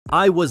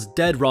I was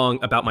dead wrong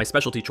about my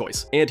specialty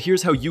choice, and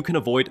here's how you can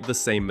avoid the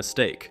same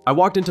mistake. I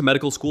walked into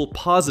medical school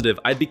positive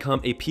I'd become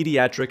a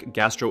pediatric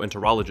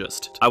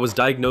gastroenterologist. I was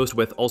diagnosed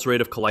with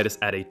ulcerative colitis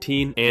at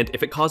 18, and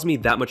if it caused me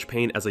that much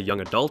pain as a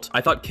young adult,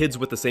 I thought kids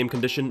with the same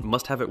condition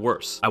must have it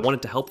worse. I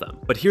wanted to help them.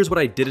 But here's what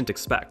I didn't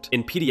expect.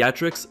 In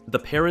pediatrics, the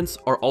parents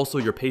are also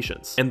your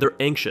patients, and they're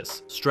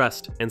anxious,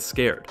 stressed, and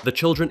scared. The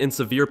children in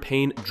severe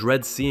pain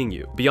dread seeing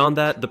you. Beyond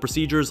that, the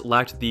procedures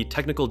lacked the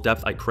technical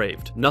depth I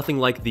craved. Nothing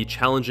like the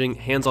challenging,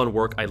 hands-on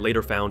work I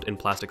later found in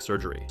plastic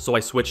surgery. So I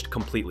switched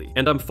completely.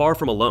 And I'm far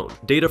from alone.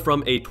 Data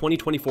from a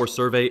 2024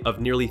 survey of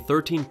nearly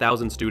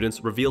 13,000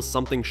 students reveals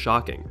something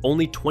shocking.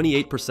 Only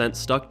 28%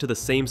 stuck to the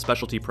same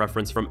specialty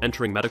preference from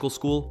entering medical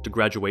school to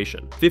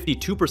graduation.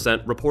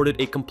 52%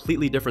 reported a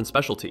completely different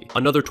specialty.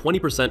 Another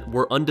 20%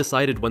 were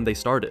undecided when they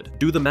started.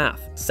 Do the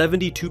math.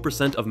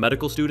 72% of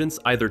medical students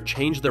either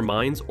changed their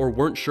minds or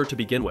weren't sure to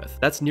begin with.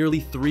 That's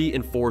nearly 3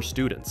 in 4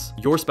 students.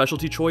 Your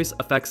specialty choice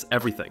affects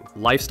everything: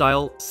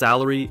 lifestyle,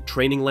 salary,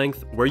 training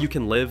length, where you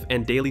can live,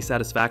 and daily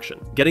satisfaction.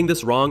 Getting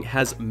this wrong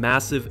has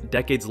massive,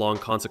 decades-long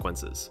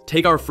consequences.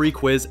 Take our free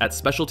quiz at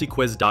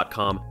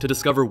specialtyquiz.com to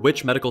discover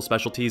which medical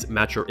specialties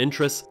match your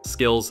interests,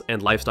 skills,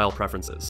 and lifestyle preferences.